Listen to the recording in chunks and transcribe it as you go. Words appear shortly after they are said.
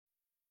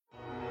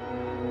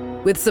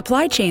With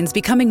supply chains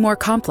becoming more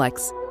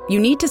complex, you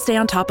need to stay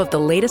on top of the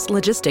latest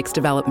logistics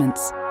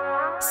developments.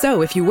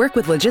 So if you work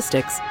with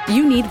logistics,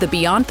 you need the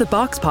Beyond the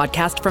Box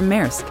podcast from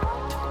Maersk.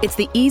 It's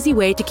the easy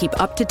way to keep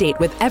up to date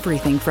with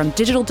everything from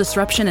digital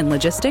disruption in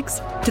logistics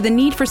to the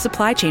need for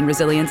supply chain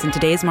resilience in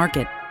today's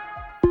market.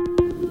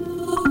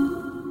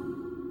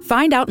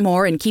 Find out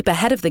more and keep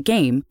ahead of the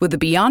game with the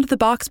Beyond the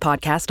Box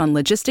podcast on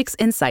logistics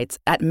insights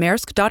at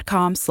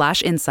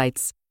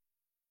maersk.com/insights.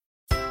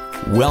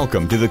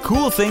 Welcome to the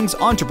Cool Things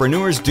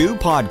Entrepreneurs Do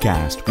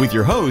podcast with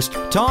your host,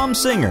 Tom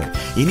Singer.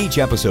 In each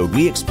episode,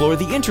 we explore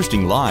the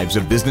interesting lives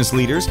of business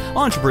leaders,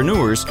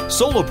 entrepreneurs,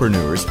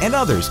 solopreneurs, and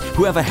others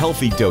who have a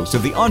healthy dose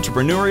of the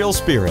entrepreneurial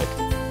spirit.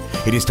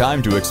 It is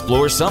time to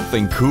explore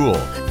something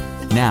cool.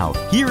 Now,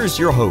 here is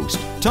your host,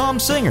 Tom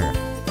Singer.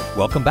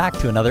 Welcome back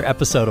to another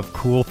episode of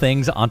Cool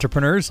Things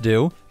Entrepreneurs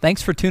Do.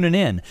 Thanks for tuning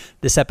in.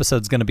 This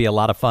episode's going to be a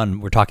lot of fun.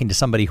 We're talking to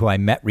somebody who I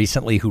met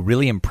recently who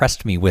really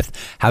impressed me with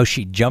how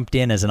she jumped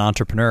in as an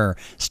entrepreneur,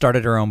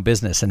 started her own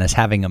business, and is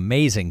having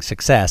amazing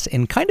success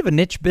in kind of a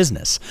niche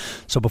business.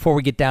 So before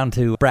we get down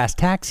to brass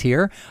tacks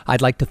here,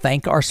 I'd like to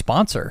thank our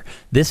sponsor.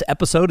 This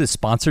episode is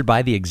sponsored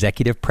by the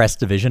Executive Press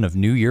Division of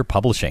New Year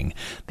Publishing.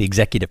 The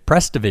Executive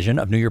Press Division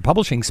of New Year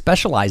Publishing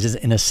specializes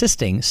in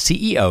assisting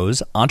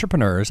CEOs,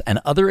 entrepreneurs, and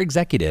other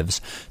executives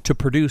to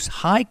produce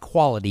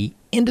high-quality,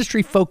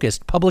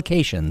 industry-focused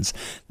publications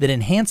that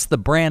enhance the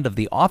brand of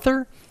the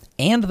author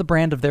and the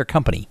brand of their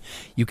company.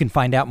 You can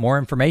find out more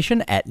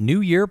information at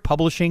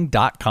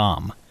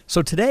newyearpublishing.com.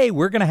 So today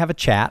we're going to have a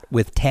chat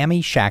with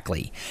Tammy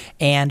Shackley,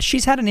 and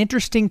she's had an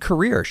interesting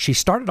career. She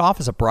started off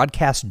as a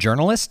broadcast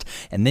journalist,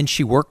 and then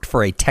she worked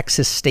for a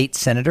Texas state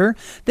senator.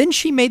 Then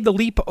she made the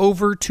leap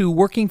over to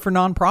working for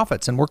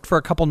nonprofits and worked for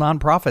a couple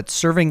nonprofits,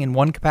 serving in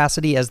one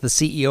capacity as the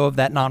CEO of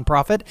that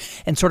nonprofit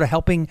and sort of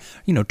helping,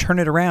 turn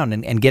it around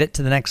and get it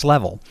to the next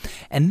level.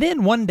 And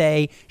then one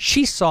day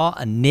she saw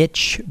a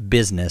niche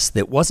business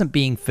that wasn't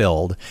being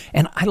filled,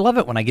 and I love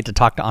it when I get to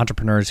talk to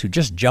entrepreneurs who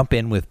just jump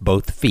in with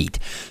both feet.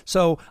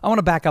 So I want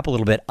to back up a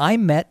little bit. I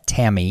met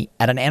Tammy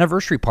at an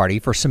anniversary party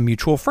for some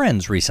mutual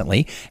friends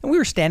recently, and we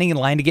were standing in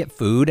line to get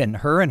food, and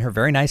her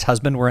very nice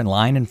husband were in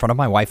line in front of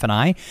my wife and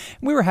I, and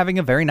we were having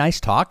a very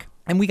nice talk.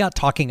 And we got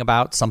talking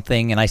about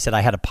something, and I said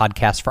I had a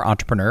podcast for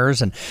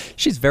entrepreneurs, and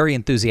she's very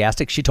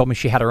enthusiastic. She told me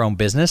she had her own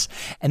business,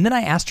 and then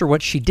I asked her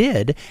what she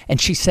did, and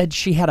she said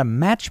she had a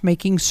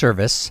matchmaking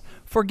service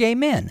for gay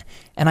men.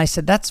 And I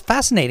said, that's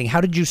fascinating.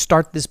 How did you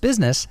start this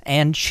business?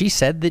 And she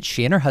said that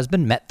she and her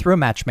husband met through a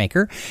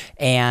matchmaker,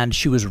 and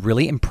she was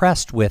really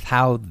impressed with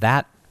how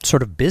that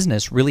sort of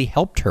business really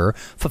helped her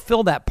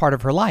fulfill that part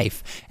of her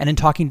life. And in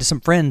talking to some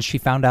friends, she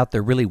found out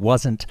there really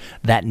wasn't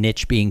that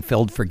niche being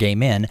filled for gay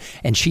men.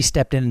 And she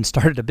stepped in and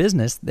started a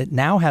business that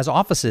now has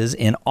offices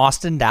in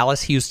Austin,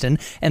 Dallas, Houston,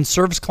 and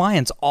serves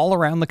clients all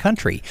around the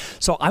country.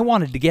 So I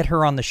wanted to get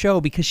her on the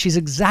show because she's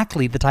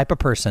exactly the type of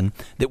person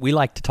that we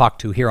like to talk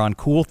to here on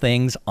Cool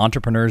Things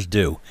Entrepreneurs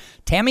Do.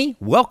 Tammy,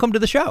 welcome to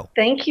the show.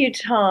 Thank you,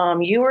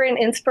 Tom. You were an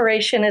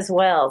inspiration as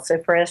well.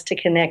 So for us to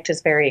connect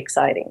is very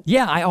exciting.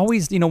 Yeah, I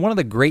always, one of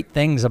the great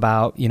things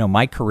about,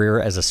 my career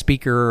as a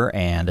speaker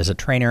and as a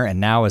trainer and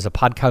now as a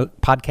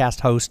podcast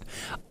host,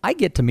 I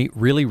get to meet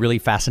really, really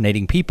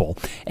fascinating people.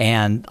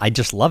 And I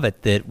just love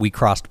it that we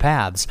crossed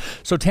paths.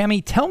 So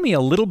Tammy, tell me a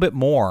little bit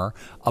more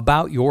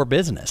about your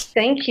business.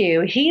 Thank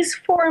you. He's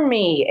for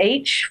me,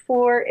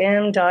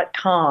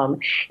 H4M.com,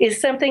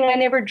 is something I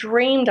never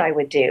dreamed I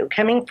would do.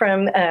 Coming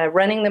from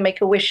running the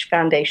Make-A-Wish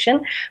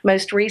Foundation,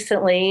 most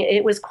recently,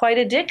 it was quite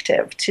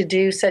addictive to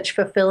do such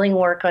fulfilling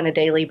work on a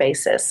daily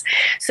basis.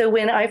 So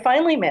when I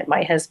finally met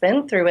my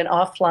husband through an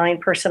offline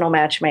personal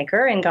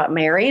matchmaker and got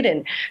married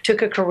and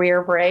took a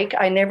career break,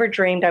 I never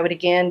dreamed I would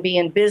again be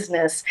in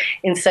business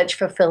in such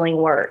fulfilling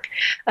work.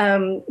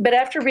 But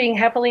after being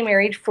happily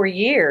married for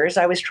years,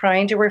 I was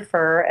trying to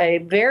refer a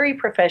very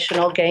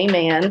professional gay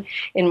man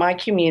in my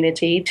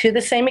community to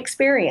the same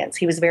experience.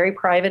 He was very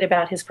private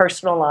about his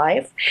personal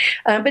life,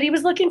 but he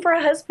was looking for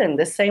a husband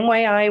the same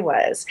way I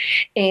was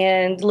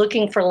and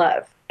looking for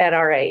love at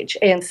our age.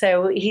 And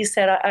so he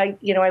said, I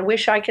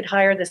wish I could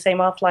hire the same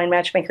offline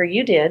matchmaker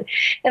you did.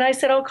 And I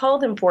said, I'll call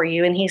them for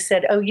you. And he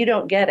said, oh, you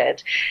don't get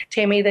it.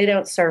 Tammy, they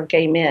don't serve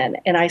gay men.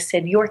 And I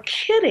said, you're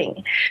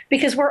kidding.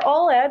 Because we're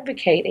all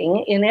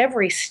advocating in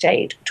every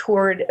state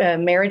toward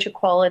marriage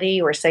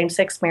equality or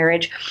same-sex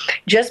marriage.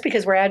 Just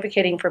because we're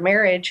advocating for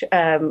marriage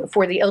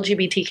for the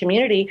LGBT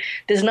community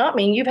does not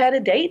mean you've had a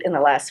date in the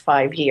last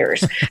 5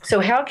 years. So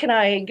how can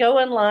I go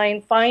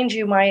online, find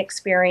you my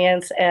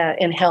experience,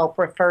 and help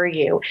refer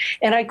you?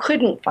 And I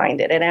couldn't find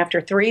it. And after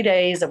 3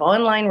 days of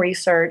online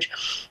research,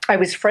 I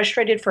was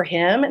frustrated for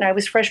him and I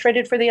was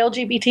frustrated for the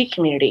LGBT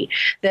community.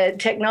 The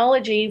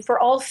technology for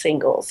all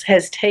singles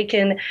has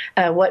taken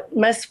what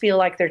must feel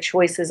like their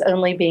choices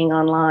only being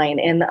online.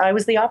 And I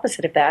was the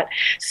opposite of that.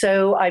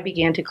 So I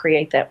began to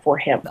create that for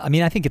him. I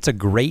mean, I think it's a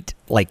great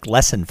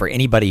lesson for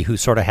anybody who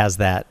sort of has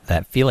that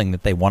feeling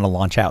that they want to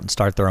launch out and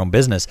start their own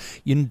business.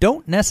 You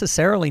don't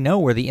necessarily know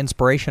where the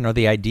inspiration or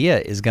the idea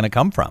is going to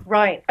come from.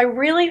 Right. I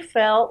really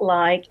felt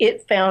like like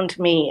it found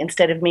me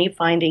instead of me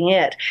finding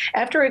it.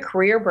 After a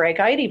career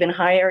break, I had even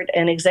hired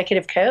an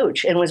executive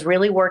coach and was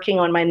really working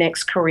on my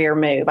next career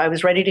move. I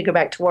was ready to go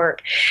back to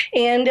work.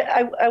 And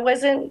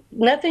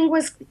nothing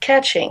was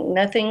catching,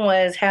 nothing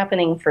was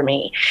happening for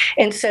me.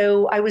 And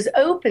so I was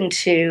open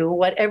to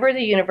whatever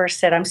the universe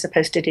said I'm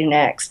supposed to do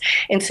next.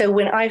 And so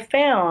when I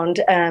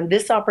found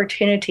this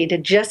opportunity to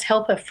just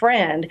help a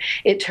friend,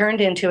 it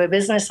turned into a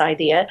business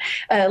idea.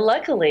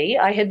 Luckily,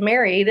 I had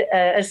married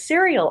a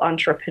serial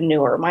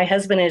entrepreneur. My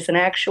husband is an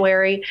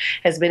actuary,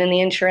 has been in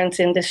the insurance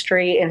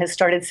industry, and has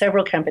started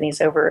several companies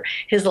over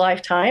his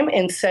lifetime.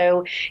 And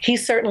so he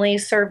certainly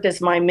served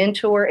as my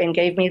mentor and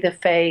gave me the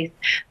faith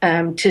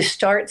to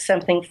start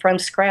something from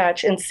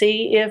scratch and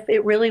see if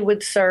it really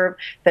would serve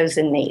those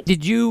in need.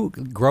 Did you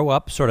grow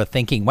up sort of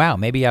thinking, wow,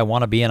 maybe I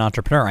want to be an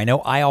entrepreneur? I know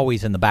I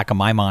always, in the back of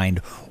my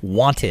mind,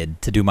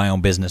 wanted to do my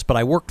own business, but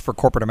I worked for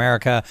corporate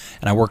America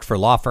and I worked for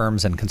law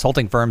firms and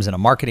consulting firms in a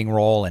marketing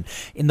role. And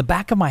in the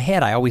back of my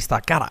head, I always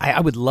thought, God, I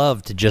would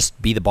love to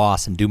just be the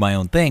boss and do my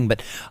own thing,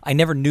 but I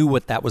never knew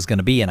what that was going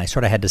to be. And I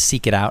sort of had to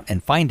seek it out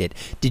and find it.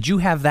 Did you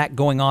have that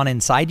going on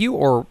inside you?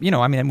 Or,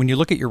 when you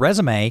look at your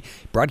resume,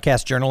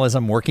 broadcast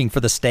journalism, working for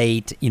the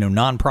state,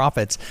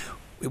 nonprofits,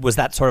 was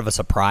that sort of a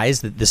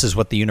surprise that this is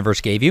what the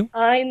universe gave you?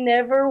 I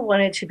never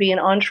wanted to be an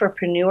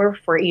entrepreneur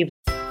for even.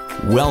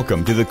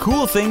 Welcome to the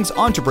Cool Things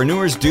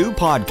Entrepreneurs Do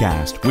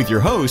podcast with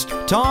your host,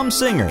 Tom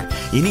Singer.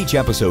 In each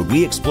episode,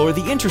 we explore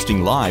the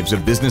interesting lives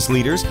of business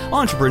leaders,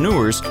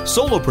 entrepreneurs,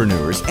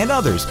 solopreneurs, and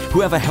others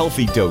who have a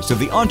healthy dose of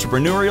the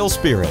entrepreneurial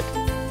spirit.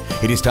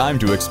 It is time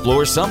to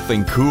explore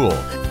something cool.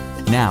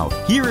 Now,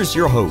 here is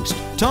your host,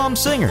 Tom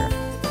Singer.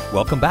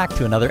 Welcome back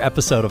to another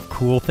episode of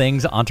Cool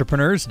Things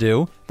Entrepreneurs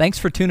Do. Thanks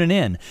for tuning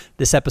in.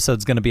 This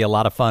episode's going to be a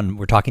lot of fun.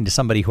 We're talking to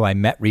somebody who I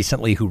met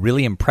recently who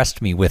really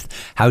impressed me with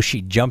how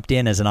she jumped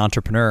in as an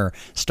entrepreneur,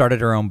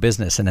 started her own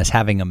business, and is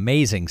having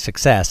amazing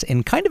success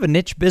in kind of a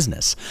niche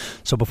business.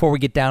 So before we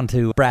get down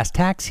to brass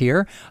tacks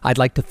here, I'd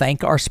like to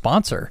thank our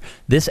sponsor.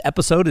 This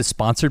episode is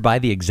sponsored by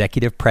the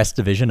Executive Press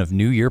Division of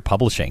New Year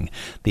Publishing.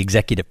 The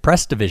Executive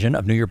Press Division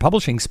of New Year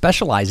Publishing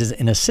specializes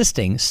in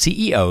assisting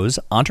CEOs,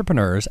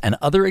 entrepreneurs, and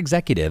other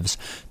executives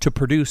to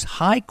produce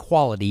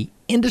high-quality,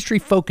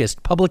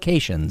 industry-focused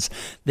publications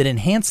that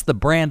enhance the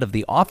brand of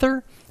the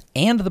author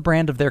and the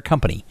brand of their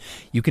company.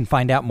 You can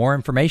find out more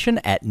information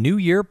at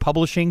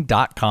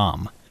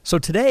newyearpublishing.com. So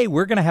today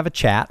we're going to have a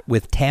chat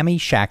with Tammy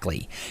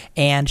Shackley,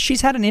 and she's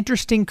had an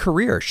interesting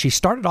career. She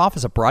started off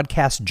as a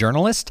broadcast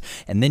journalist,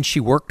 and then she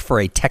worked for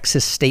a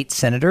Texas state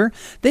senator.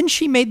 Then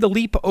she made the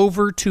leap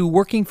over to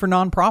working for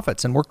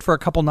nonprofits and worked for a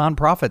couple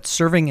nonprofits,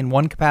 serving in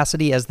one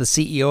capacity as the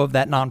CEO of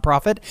that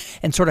nonprofit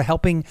and sort of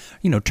helping,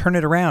 turn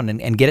it around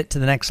and get it to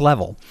the next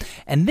level.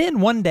 And then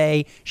one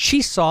day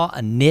she saw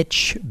a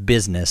niche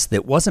business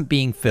that wasn't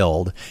being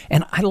filled,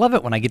 and I love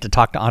it when I get to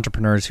talk to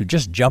entrepreneurs who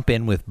just jump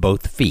in with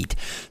both feet.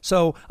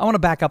 So I want to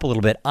back up a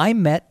little bit. I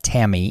met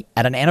Tammy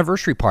at an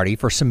anniversary party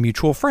for some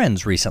mutual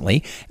friends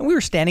recently, and we were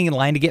standing in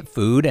line to get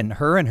food, and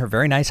her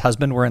very nice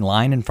husband were in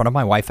line in front of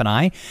my wife and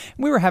I. And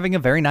we were having a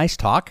very nice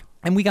talk.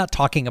 And we got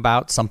talking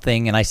about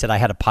something, and I said I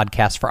had a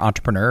podcast for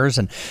entrepreneurs,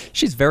 and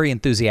she's very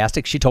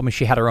enthusiastic. She told me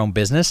she had her own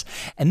business.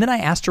 And then I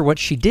asked her what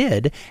she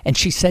did, and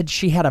she said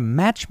she had a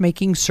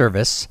matchmaking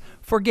service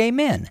for gay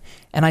men.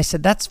 And I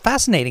said, that's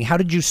fascinating. How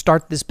did you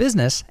start this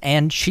business?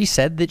 And she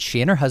said that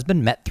she and her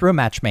husband met through a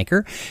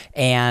matchmaker,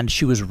 and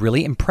she was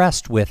really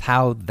impressed with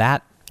how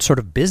that sort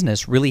of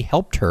business really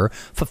helped her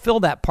fulfill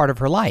that part of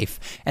her life.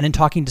 And in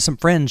talking to some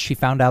friends, she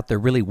found out there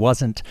really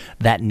wasn't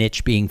that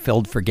niche being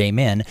filled for gay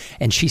men.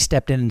 And she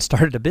stepped in and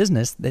started a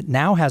business that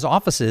now has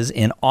offices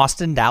in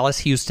Austin, Dallas,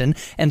 Houston,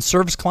 and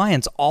serves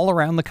clients all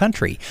around the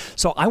country.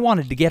 So I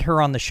wanted to get her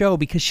on the show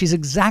because she's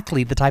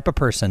exactly the type of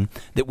person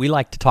that we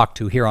like to talk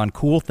to here on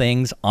Cool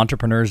Things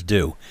Entrepreneurs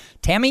Do.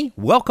 Tammy,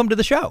 welcome to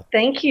the show.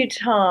 Thank you,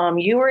 Tom.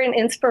 You were an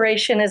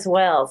inspiration as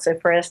well. So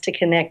for us to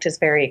connect is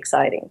very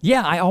exciting.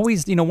 Yeah, I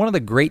always, one of the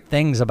great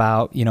things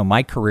about,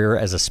 my career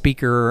as a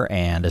speaker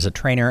and as a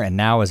trainer and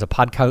now as a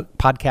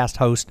podcast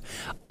host,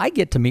 I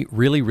get to meet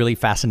really, really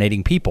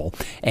fascinating people.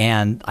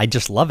 And I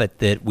just love it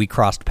that we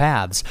crossed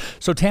paths.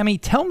 So Tammy,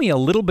 tell me a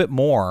little bit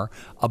more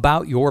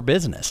about your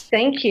business.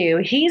 Thank you.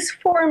 He's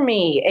For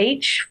Me,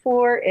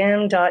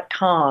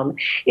 H4M.com,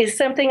 is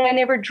something I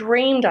never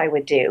dreamed I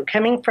would do.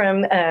 Coming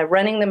from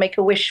running the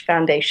Make-A-Wish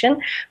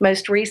Foundation,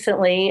 most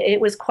recently,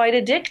 it was quite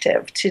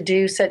addictive to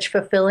do such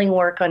fulfilling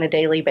work on a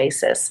daily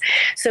basis.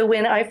 So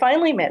when I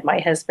finally met my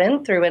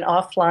husband through an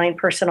offline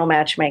personal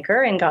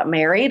matchmaker and got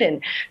married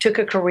and took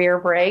a career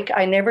break,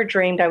 I never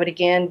dreamed I would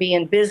again be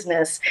in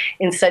business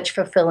in such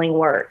fulfilling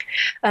work.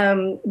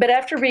 But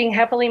after being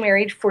happily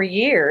married for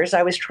years,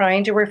 I was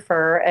trying to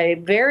refer a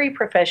very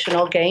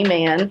professional gay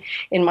man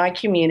in my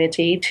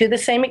community to the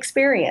same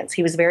experience.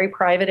 He was very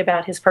private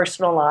about his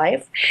personal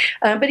life,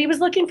 but he was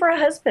looking for a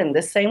husband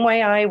the same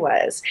way I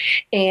was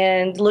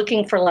and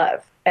looking for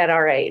love. at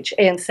our age.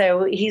 And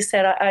so he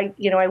said,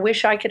 I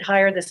wish I could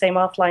hire the same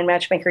offline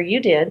matchmaker you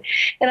did.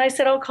 And I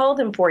said, I'll call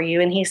them for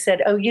you. And he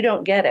said, oh, you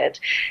don't get it,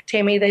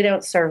 Tammy, they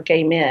don't serve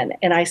gay men.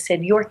 And I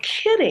said, you're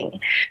kidding,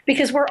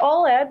 because we're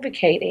all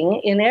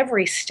advocating in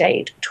every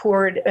state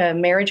toward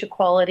marriage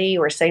equality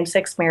or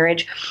same-sex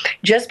marriage.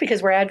 Just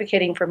because we're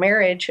advocating for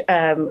marriage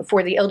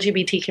for the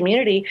LGBT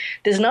community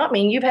does not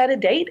mean you've had a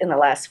date in the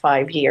last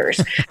 5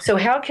 years. So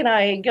how can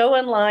I go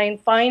online,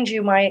 find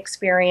you my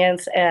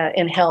experience,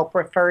 and help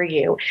refer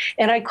you?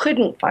 And I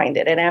couldn't find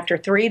it. And after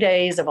 3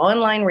 days of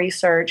online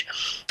research,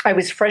 I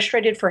was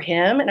frustrated for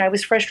him, and I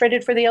was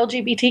frustrated for the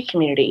LGBT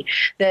community.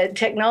 That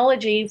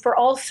technology for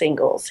all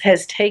singles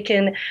has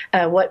taken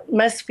what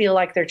must feel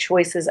like their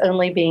choices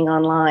only being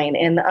online.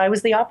 And I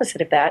was the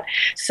opposite of that.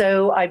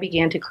 So I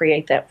began to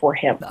create that for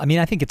him. I mean,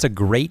 I think it's a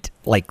great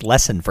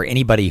lesson for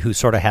anybody who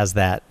sort of has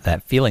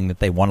that feeling that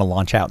they want to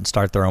launch out and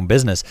start their own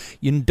business.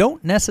 You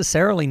don't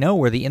necessarily know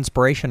where the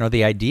inspiration or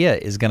the idea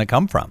is going to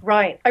come from.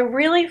 Right. I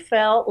really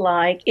felt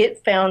like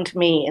it found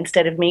me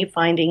instead of me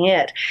finding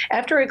it.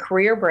 After a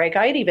career break,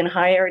 I had even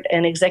hired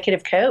an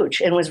executive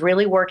coach and was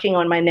really working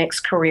on my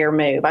next career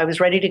move. I was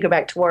ready to go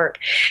back to work.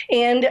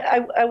 And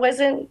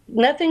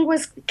nothing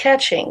was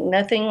catching.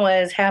 Nothing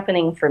was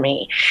happening for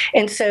me.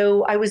 And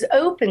so I was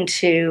open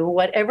to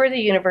whatever the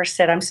universe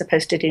said I'm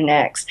supposed to do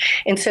next.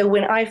 And so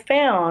when I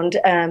found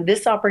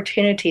this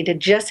opportunity to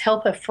just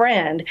help a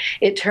friend,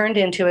 it turned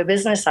into a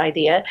business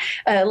idea.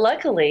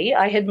 Luckily,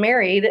 I had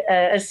married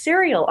a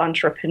serial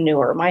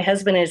entrepreneur. My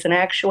husband is an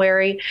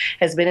actuary,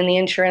 has been in the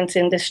insurance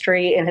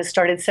industry, and has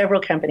started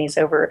several companies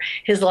over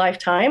his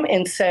lifetime.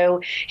 And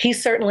so he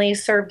certainly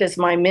served as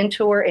my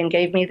mentor and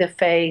gave me the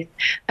faith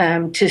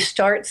to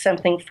start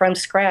something from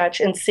scratch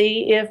and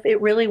see if it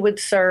really would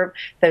serve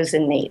those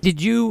in need.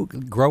 Did you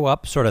grow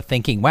up sort of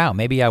thinking, wow,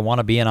 maybe I want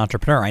to be an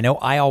entrepreneur? I know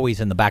I always,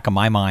 in the back of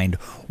my mind,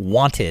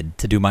 wanted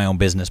to do my own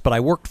business, but I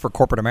worked for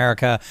corporate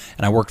America,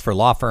 and I worked for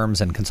law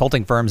firms and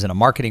consulting firms in a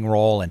marketing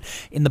role. And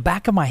in the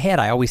back of my head,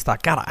 I always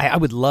thought, God, I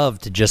would love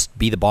to just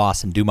be the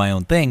boss and do my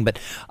own thing, but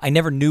I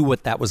never knew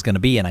what that was going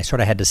to be, and I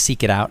sort of had to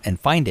seek it out and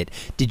find it.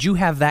 Did you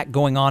have that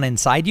going on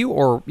inside you?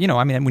 Or,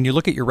 I mean, when you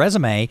look at your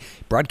resume,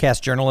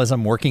 broadcast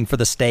journalism, working for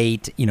the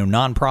state,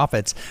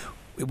 nonprofits,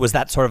 was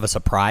that sort of a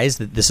surprise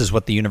that this is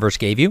what the universe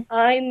gave you?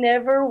 I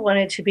never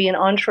wanted to be an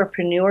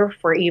entrepreneur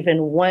for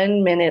even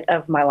 1 minute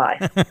of my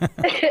life,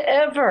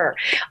 ever.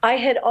 I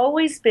had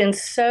always been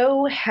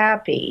so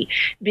happy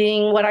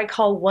being what I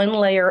call one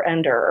layer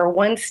under or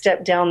one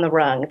step down the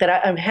rung,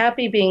 that I'm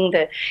happy being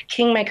the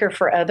kingmaker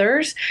for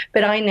others,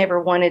 but I never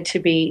wanted to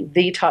be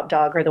the top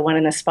dog or the one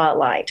in the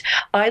spotlight.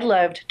 I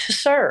loved to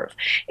serve.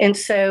 And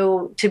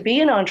so to be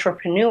an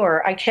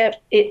entrepreneur, I kept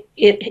it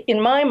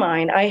in my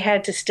mind, I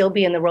had to still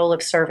be in the role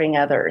of serving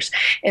others.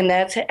 And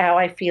that's how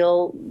I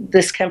feel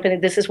this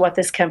is what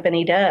this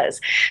company does.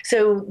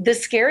 So the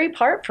scary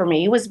part for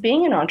me was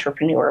being an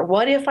entrepreneur.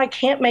 What if I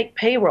can't make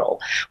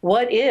payroll?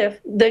 What if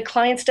the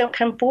clients don't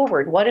come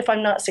forward? What if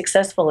I'm not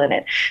successful in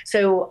it?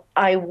 So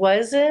I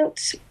was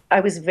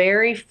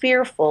very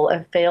fearful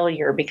of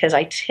failure because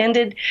I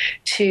tended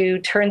to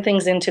turn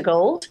things into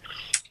gold.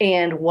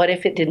 And what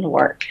if it didn't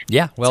work?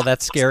 Yeah, well,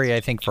 that's scary,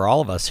 I think, for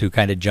all of us who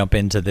kind of jump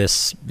into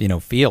this,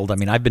 field. I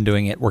mean, I've been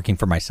doing it working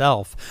for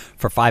myself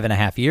for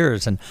 5.5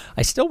 years, and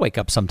I still wake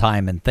up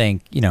sometime and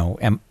think,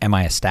 am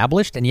I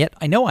established? And yet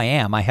I know I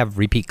am. I have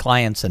repeat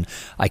clients, and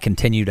I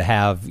continue to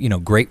have,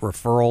 great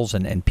referrals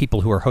and people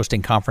who are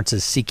hosting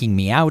conferences seeking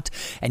me out.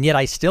 And yet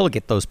I still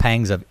get those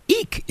pangs of,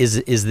 eek,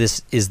 is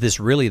this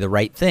really the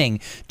right thing?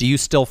 Do you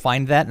still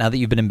find that now that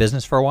you've been in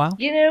business for a while?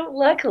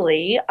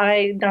 Luckily,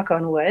 I knock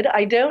on wood,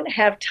 I don't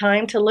have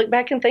time to look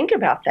back and think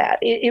about that.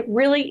 It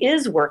really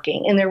is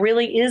working, and there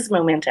really is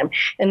momentum,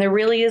 and there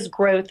really is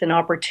growth and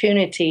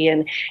opportunity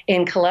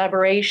and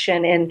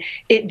collaboration, and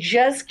it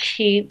just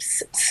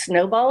keeps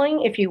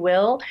snowballing, if you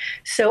will.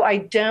 So I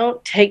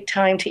don't take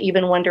time to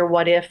even wonder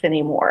what if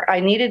anymore.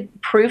 I needed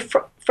proof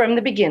from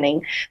the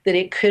beginning that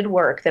it could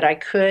work, that I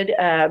could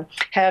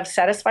have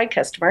satisfied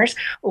customers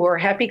or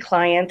happy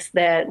clients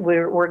that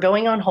were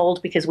going on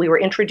hold because we were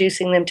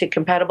introducing them to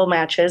compatible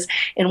matches.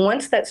 And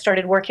once that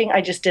started working,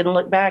 I just didn't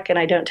look back, and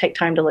I don't take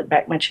time to look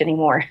back much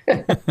anymore.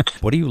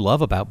 What do you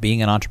love about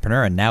being an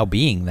entrepreneur and now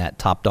being that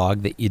top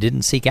dog that you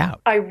didn't seek out?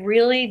 I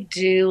really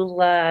do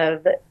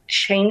love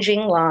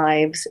changing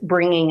lives,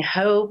 bringing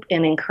hope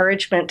and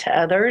encouragement to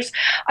others.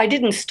 I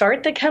didn't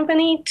start the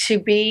company to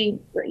be,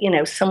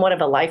 somewhat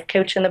of a life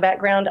coach in the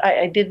background.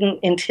 I didn't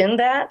intend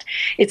that.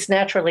 It's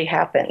naturally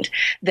happened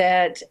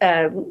that,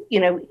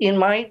 in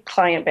my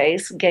client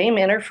base, gay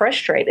men are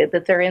frustrated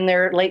that they're in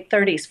their late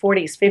 30s,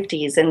 40s,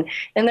 50s,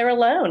 and they're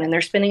alone, and they're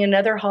spending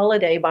another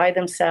holiday by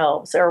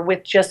themselves or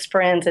with just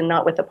friends and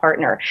not with a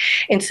partner.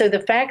 And so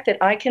the fact that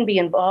I can be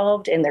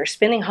involved and they're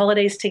spending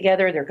holidays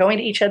together, they're going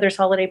to each other's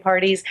holiday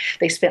parties,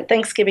 They spent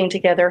Thanksgiving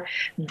together.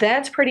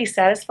 That's pretty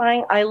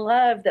satisfying. I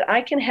love that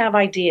I can have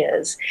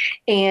ideas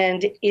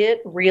and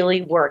it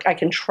really work. I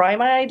can try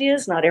my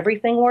ideas. Not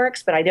everything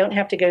works, but I don't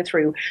have to go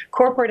through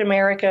corporate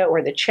America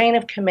or the chain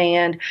of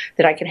command.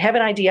 That I can have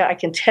an idea, I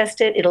can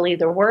test it. It'll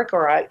either work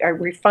or I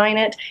refine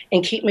it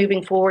and keep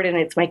moving forward, and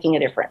it's making a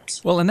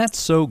difference. Well, and that's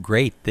so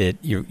great that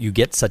you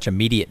get such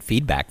immediate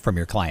feedback from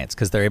your clients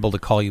because they're able to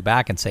call you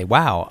back and say,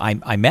 wow,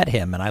 I met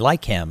him and I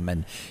like him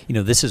and,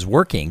 this is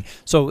working.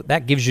 So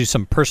that gives you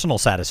some personal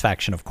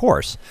satisfaction, of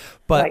course.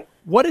 But right.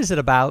 What is it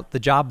about the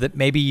job that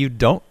maybe you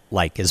don't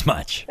like as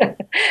much?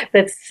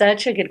 That's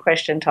such a good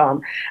question,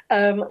 Tom.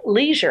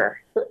 Leisure,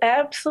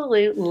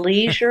 absolute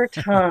leisure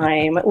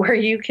time where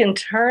you can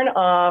turn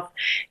off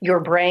your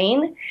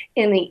brain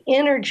and the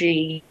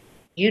energy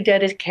you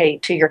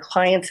dedicate to your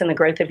clients and the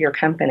growth of your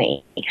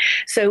company.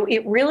 So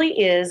it really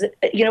is,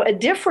 a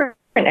different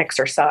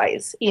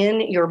exercise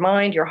in your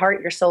mind, your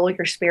heart, your soul,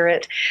 your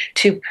spirit,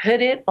 to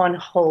put it on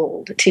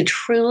hold, to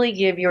truly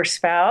give your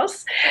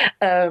spouse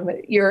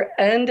your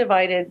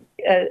undivided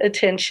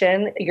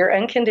attention, your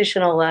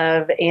unconditional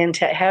love, and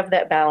to have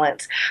that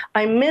balance.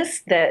 I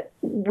miss that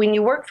when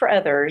you work for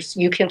others,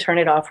 you can turn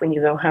it off when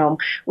you go home.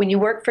 When you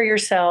work for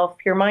yourself,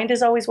 your mind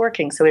is always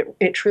working. So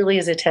it truly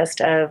is a test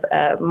of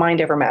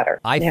mind over matter.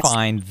 I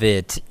find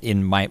that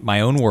in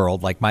my own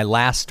world, like my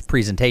last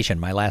presentation,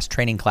 my last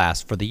training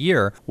class for the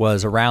year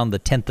was around the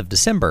 10th of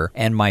December,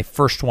 and my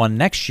first one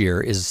next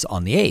year is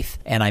on the 8th.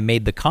 And I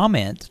made the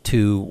comment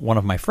to one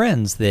of my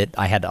friends that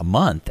I had a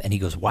month, and he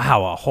goes,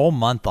 wow, a whole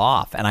month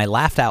off. And I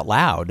laughed out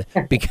loud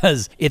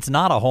because it's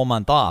not a whole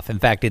month off. In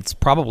fact, it's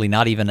probably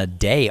not even a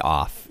day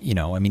off.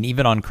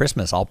 Even on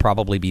Christmas, I'll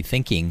probably be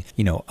thinking,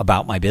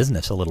 about my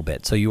business a little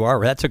bit. So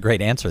that's a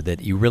great answer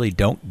that you really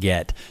don't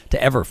get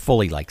to ever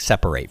fully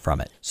separate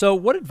from it. So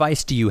what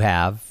advice do you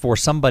have for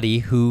somebody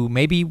who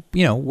maybe,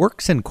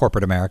 works in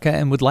corporate America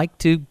and would like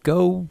to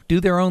go do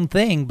their own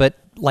thing, but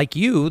like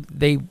you,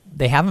 they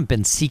haven't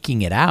been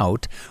seeking it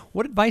out?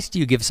 What advice do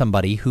you give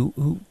somebody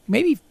who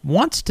maybe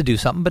wants to do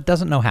something but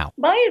doesn't know how?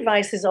 My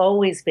advice has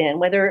always been,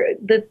 whether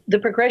the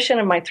progression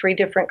of my 3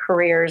 different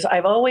careers,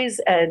 I've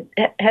always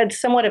had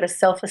somewhat of a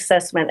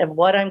self-assessment of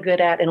what I'm good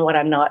at and what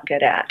I'm not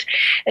good at.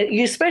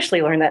 You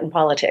especially learn that in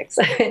politics.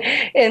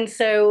 And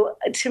so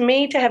to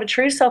me, to have a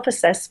true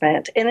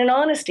self-assessment and an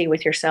honesty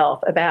with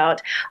yourself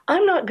about,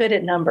 I'm not good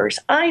at numbers.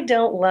 I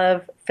don't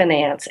love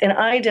finance and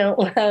I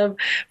don't love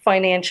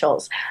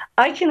financials.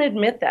 I can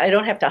admit that. I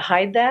don't have to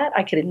hide that.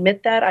 I can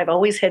admit that. I've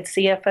always had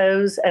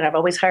CFOs and I've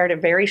always hired a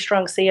very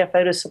strong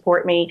CFO to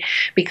support me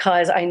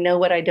because I know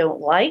what I don't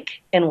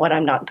like and what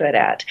I'm not good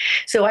at.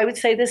 So I would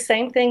say the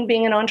same thing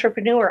being an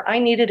entrepreneur. I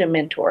needed a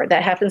mentor.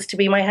 That happens to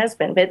be my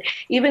husband. But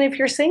even if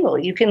you're single,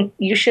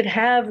 you should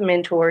have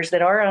mentors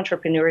that are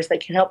entrepreneurs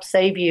that can help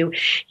save you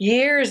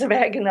years of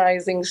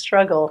agonizing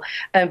struggle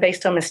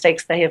based on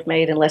mistakes they have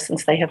made and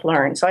lessons they have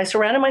learned. So I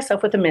surrounded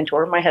myself with a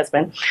mentor, my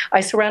husband. I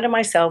surrounded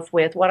myself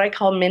with what I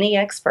call mini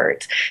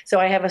experts. So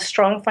I have a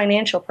strong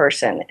financial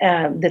person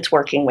that's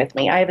working with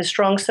me. I have a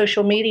strong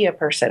social media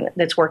person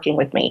that's working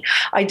with me.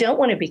 I don't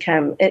want to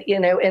become,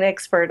 an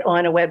expert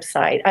on a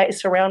website. I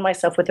surround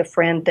myself with a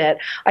friend that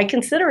I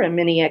consider a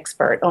mini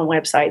expert on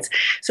websites.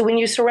 So when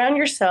you surround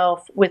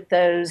yourself with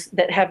those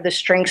that have the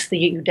strengths that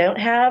you don't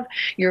have,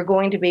 you're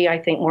going to be, I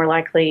think, more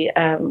likely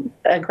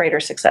a greater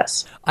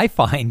success. I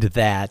find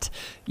that,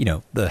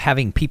 the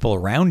having people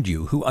around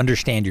you who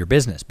understand your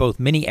business, both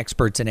mini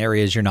experts in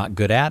areas you're not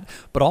good at,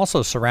 but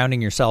also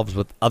surrounding yourselves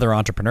with other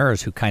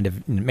entrepreneurs who kind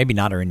of maybe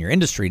not are in your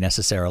industry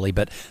necessarily,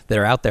 but that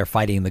are out there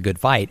fighting the good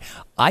fight.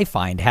 I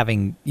find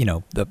having,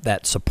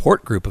 that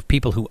support group of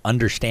people who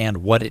understand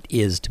what it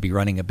is to be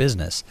running a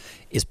business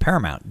is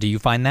paramount. Do you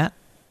find that?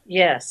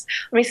 Yes.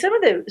 I mean, some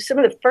of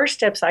the first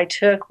steps I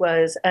took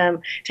was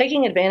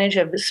taking advantage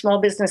of the small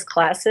business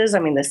classes. I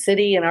mean, the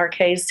city, in our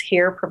case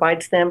here,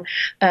 provides them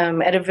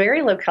at a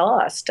very low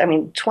cost. I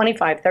mean,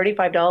 $25,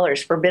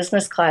 $35 for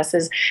business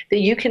classes that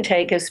you can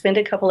take, go spend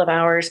a couple of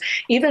hours,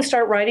 even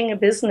start writing a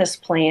business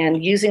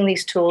plan using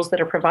these tools that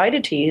are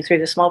provided to you through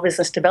the Small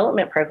Business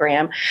Development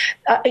Program.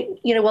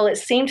 While it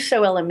seemed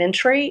so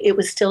elementary, it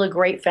was still a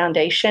great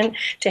foundation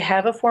to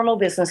have a formal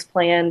business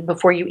plan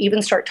before you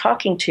even start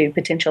talking to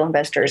potential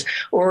investors,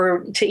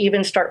 or to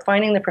even start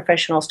finding the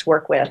professionals to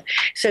work with.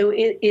 So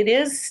it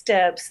is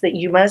steps that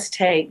you must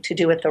take to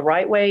do it the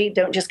right way.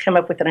 Don't just come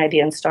up with an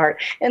idea and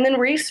start. And then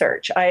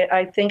research.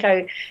 I think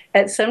there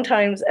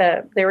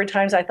were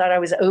times I thought I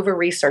was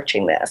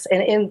over-researching this.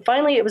 And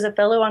finally, it was a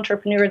fellow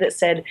entrepreneur that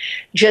said,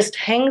 just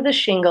hang the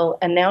shingle,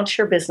 announce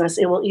your business.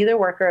 It will either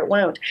work or it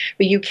won't.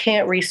 But you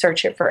can't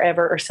research it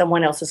forever, or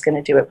someone else is going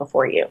to do it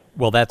before you.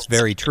 Well, that's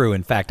very true.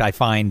 In fact, I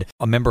find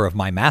a member of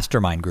my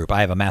mastermind group,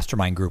 I have a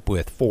mastermind group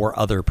with 4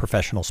 other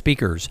professional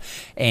speakers,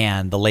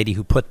 and the lady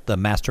who put the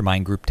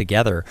mastermind group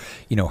together,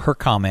 her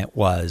comment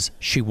was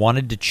she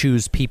wanted to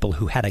choose people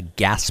who had a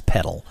gas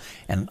pedal,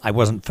 and I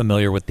wasn't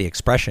familiar with the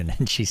expression,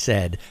 and she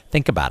said,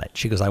 think about it.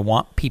 She goes, I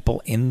want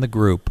people in the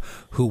group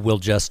who will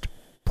just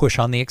push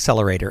on the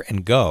accelerator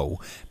and go,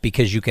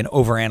 because you can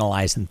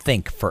overanalyze and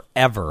think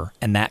forever,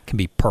 and that can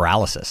be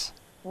paralysis.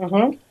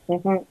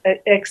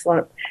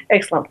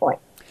 Excellent point.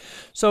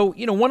 So,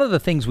 one of the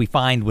things we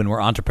find when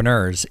we're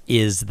entrepreneurs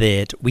is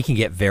that we can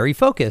get very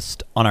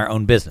focused on our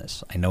own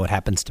business. I know it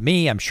happens to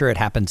me. I'm sure it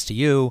happens to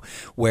you,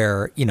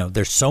 where,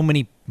 there's so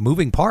many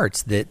moving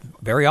parts that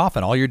very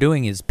often all you're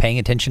doing is paying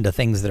attention to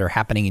things that are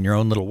happening in your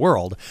own little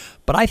world.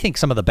 But I think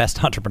some of the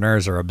best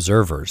entrepreneurs are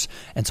observers.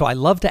 And so I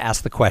love to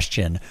ask the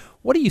question,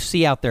 what do you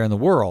see out there in the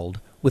world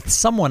with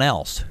someone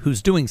else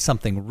who's doing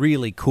something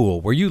really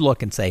cool, where you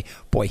look and say,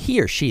 boy,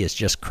 he or she is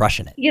just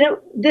crushing it?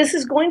 This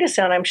is going to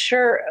sound, I'm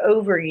sure,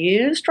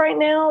 overused right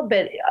now,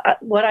 but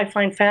what I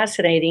find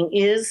fascinating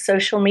is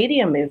social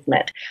media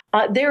movement.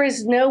 There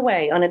is no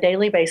way on a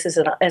daily basis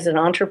as an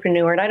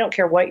entrepreneur, and I don't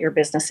care what your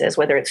business is,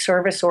 whether it's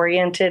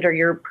service-oriented or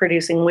you're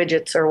producing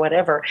widgets or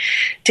whatever,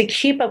 to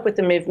keep up with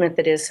the movement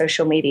that is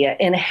social media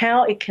and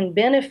how it can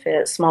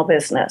benefit small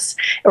business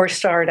or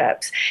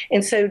startups.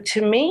 And so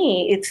to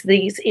me, it's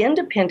these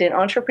independent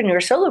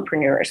entrepreneurs,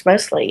 solopreneurs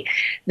mostly,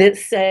 that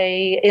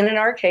say, and in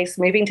our case,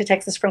 moving to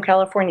Texas from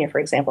California,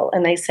 for example,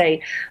 and they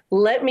say,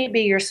 let me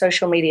be your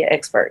social media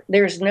expert.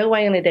 There's no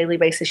way on a daily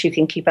basis you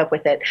can keep up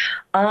with it.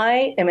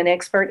 I am an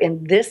expert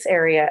in this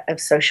area of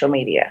social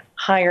media.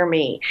 Hire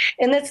me.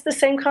 And that's the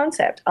same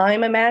concept.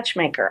 I'm a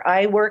matchmaker.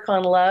 I work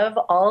on love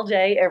all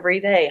day, every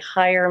day.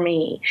 Hire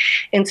me.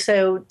 And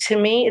so to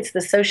me, it's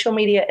the social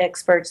media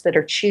experts that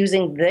are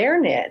choosing their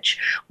niche,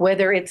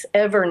 whether it's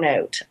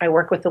Evernote. I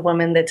work with a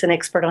woman that's an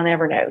expert on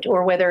Evernote,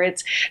 or whether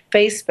it's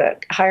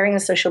Facebook, hiring a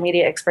social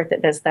media expert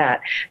that does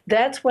that.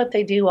 That's what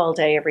they do all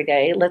day, every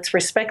day. Let's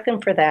respect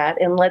them for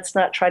that, and let's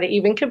not try to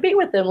even compete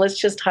with them. Let's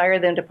just hire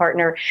them to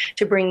partner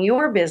to bring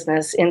your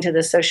business into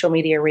the social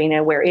media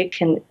arena where it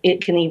can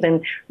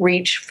even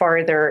reach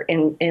farther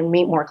and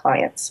meet more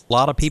clients. A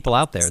lot of people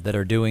out there that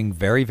are doing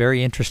very,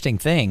 very interesting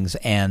things,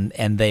 and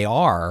they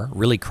are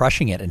really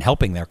crushing it and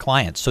helping their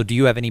clients. So do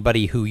you have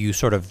anybody who you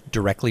sort of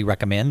directly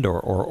recommend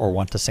or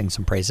want to sing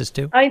some praises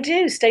to? I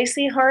do.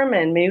 Stacy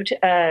Harmon moved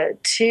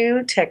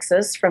to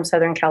Texas from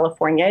Southern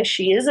California.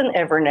 She is an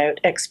Evernote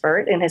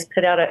expert and has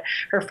put out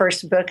her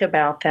first book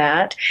about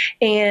that.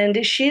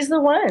 And she's the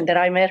one that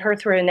I met her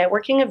through a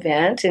networking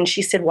event. And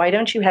she said, why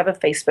don't you have a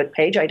Facebook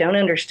page? I don't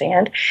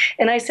understand.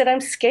 And I said,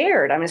 I'm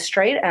scared. I'm a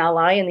straight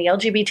ally in the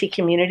LGBT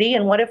community.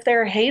 And what if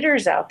there are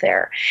haters out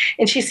there?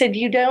 And she said,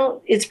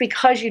 it's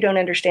because you don't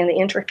understand the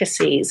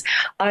intricacies.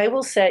 I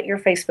will set your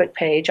Facebook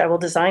page. I will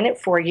design it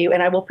for you.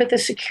 And I will put the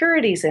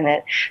securities in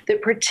it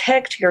that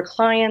protect your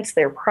clients,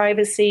 their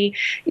privacy,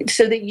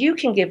 so that you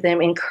can give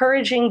them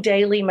encouraging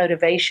daily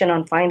motivation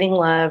on finding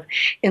love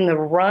in the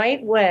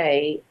right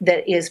way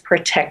that is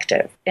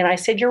protective. And I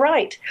said, you're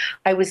right.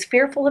 I was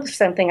fearful of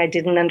something I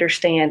didn't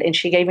understand, and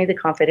she gave me the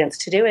confidence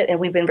to do it, and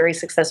we've been very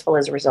successful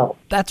as a result.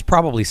 That's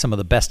probably some of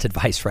the best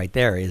advice right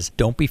there, is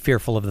don't be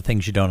fearful of the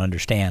things you don't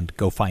understand.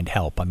 Go find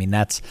help. I mean,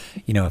 that's,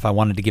 if I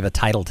wanted to give a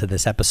title to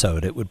this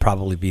episode, it would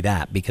probably be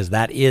that, because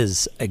that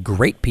is a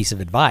great piece of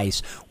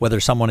advice, whether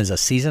someone is a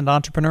seasoned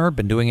entrepreneur,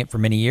 been doing it for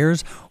many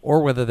years,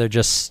 or whether they're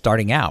just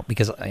starting out.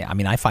 Because,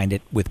 I find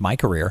it with my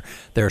career,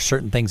 there are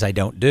certain things I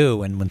don't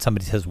do, and when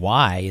somebody says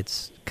why,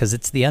 it's because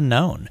it's the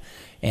unknown.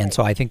 And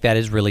so I think that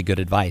is really good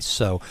advice.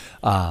 So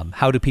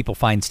how do people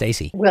find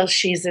Stacy? Well,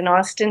 she's in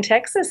Austin,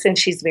 Texas, and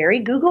she's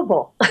very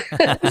Googleable.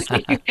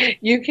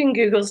 You can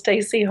Google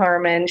Stacy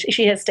Harmon.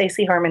 She has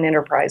Stacy Harmon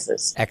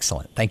Enterprises.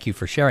 Excellent. Thank you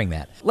for sharing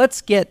that.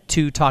 Let's get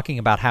to talking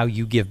about how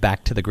you give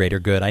back to the greater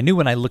good. I knew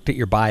when I looked at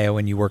your bio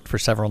and you worked for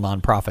several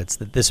nonprofits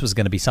that this was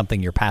going to be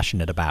something you're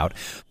passionate about.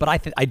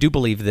 But I do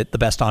believe that the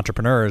best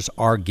entrepreneurs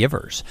are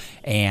givers.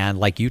 And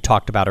like you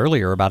talked about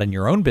earlier about in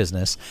your own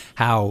business,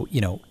 how,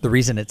 the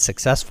reason it's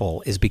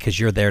successful is because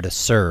you're there to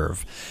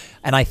serve.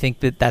 And I think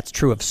that that's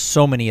true of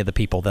so many of the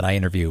people that I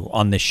interview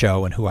on this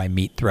show and who I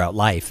meet throughout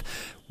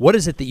life. What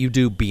is it that you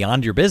do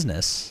beyond your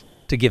business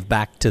to give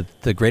back to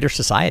the greater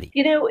society?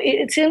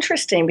 It's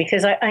interesting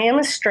because I am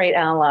a straight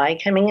ally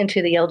coming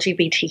into the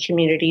LGBT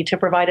community to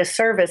provide a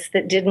service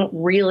that didn't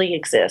really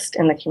exist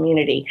in the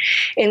community.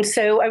 And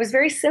so I was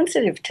very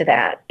sensitive to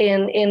that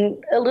and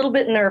a little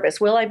bit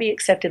nervous. Will I be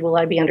accepted? Will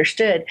I be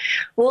understood?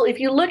 Well, if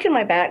you look at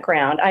my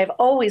background, I've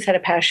always had a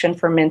passion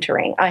for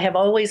mentoring. I have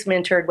always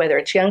mentored, whether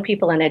it's young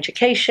people in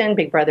education,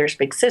 big brothers,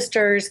 big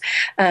sisters,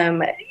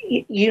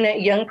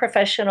 young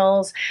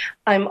professionals.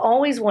 I'm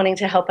always wanting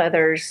to help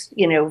others,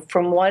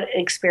 from what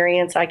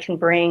experience I can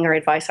bring or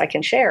advice I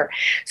can share.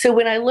 So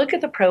when I look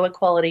at the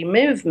pro-equality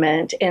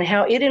movement and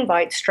how it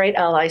invites straight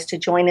allies to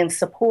join in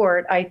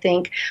support, I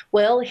think,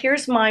 well,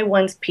 here's my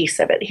one piece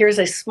of it. Here's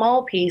a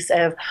small piece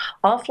of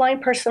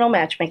offline personal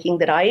matchmaking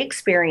that I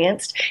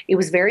experienced. It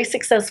was very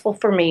successful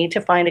for me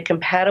to find a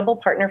compatible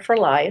partner for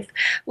life.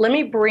 Let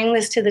me bring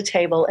this to the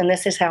table, and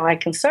this is how I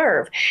can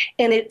serve.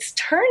 And it's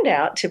turned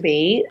out to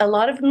be a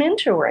lot of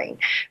mentoring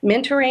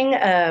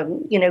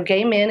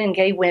gay men and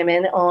gay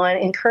women on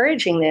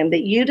encouraging them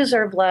that you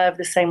deserve love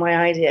the same way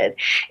I did,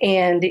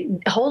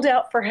 and hold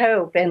out for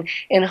hope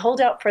and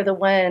hold out for the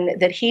one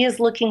that he is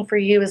looking for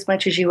you as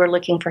much as you are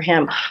looking for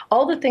him.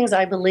 All the things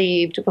I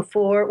believed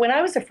before when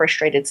I was a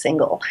frustrated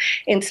single.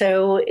 And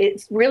so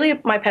it's really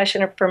my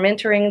passion for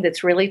mentoring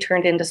that's really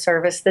turned into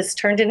service, that's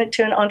turned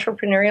into an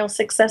entrepreneurial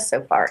success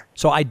so far.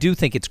 So I do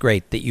think it's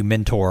great that you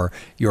mentor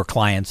your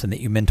clients and that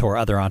you mentor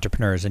other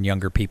entrepreneurs and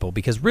younger people,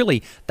 because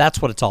really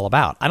that's what it's all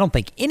about. I don't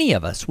think any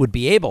of us would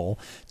be able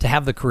to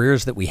have the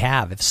careers that we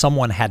have if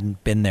someone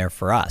hadn't been there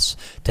for us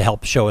to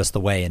help show us the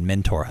way and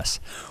mentor us.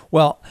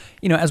 Well,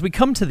 as we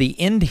come to the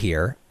end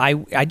here, I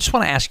just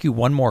want to ask you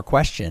one more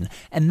question,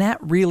 and that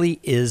really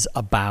is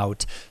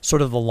about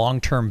sort of the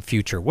long-term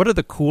future. What are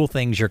the cool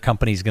things your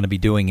company is going to be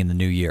doing in the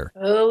new year?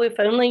 Oh, if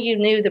only you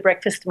knew the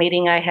breakfast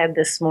meeting I had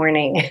this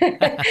morning.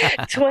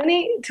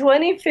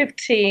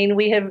 2015,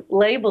 we have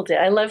labeled it.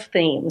 I love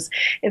themes.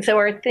 And so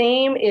our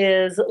theme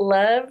is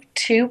Love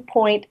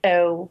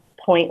 2.0.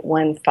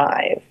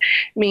 0.15,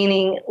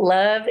 meaning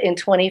love in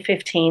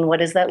 2015. What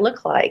does that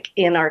look like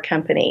in our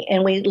company?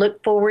 And we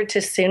look forward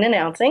to soon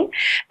announcing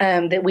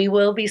that we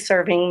will be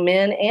serving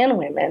men and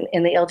women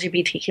in the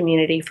LGBT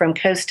community from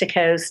coast to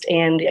coast.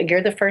 And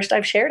you're the first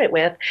I've shared it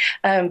with,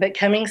 but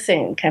coming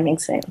soon.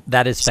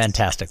 That is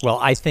fantastic. Well,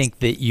 I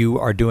think that you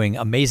are doing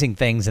amazing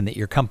things and that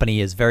your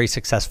company is very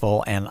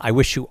successful. And I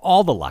wish you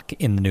all the luck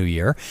in the new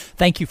year.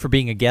 Thank you for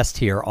being a guest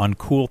here on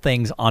Cool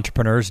Things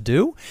Entrepreneurs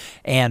Do.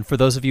 And for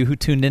those of you who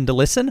tuned in to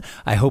listen,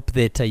 I hope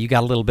that you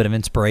got a little bit of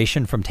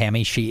inspiration from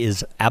Tammy. She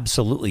is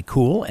absolutely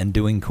cool and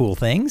doing cool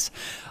things.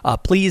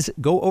 Please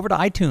go over to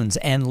iTunes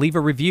and leave a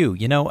review.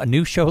 A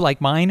new show like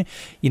mine,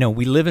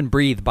 we live and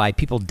breathe by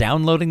people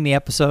downloading the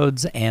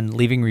episodes and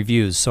leaving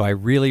reviews. So I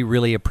really,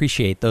 really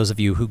appreciate those of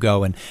you who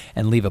go and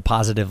leave a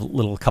positive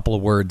little couple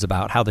of words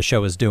about how the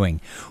show is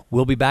doing.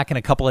 We'll be back in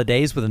a couple of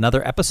days with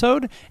another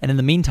episode. And in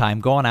the meantime,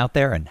 go on out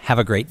there and have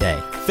a great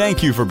day.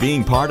 Thank you for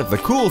being part of the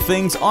Cool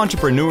Things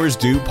Entrepreneurs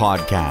Do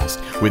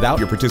podcast. Without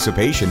your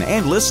participation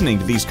and listening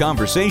to these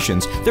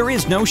conversations, there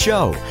is no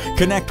show.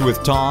 Connect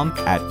with Tom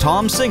at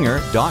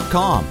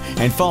tomsinger.com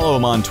and follow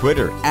him on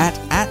Twitter at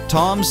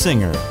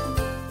TomSinger.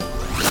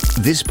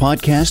 This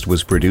podcast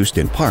was produced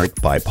in part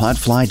by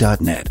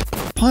Podfly.net.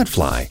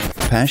 Podfly,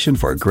 passion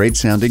for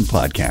great-sounding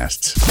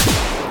podcasts.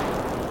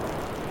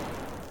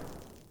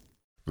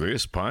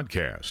 This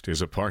podcast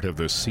is a part of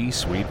the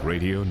C-Suite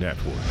Radio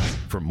Network.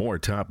 For more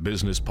top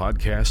business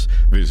podcasts,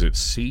 visit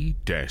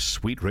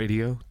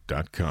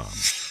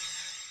c-suiteradio.com.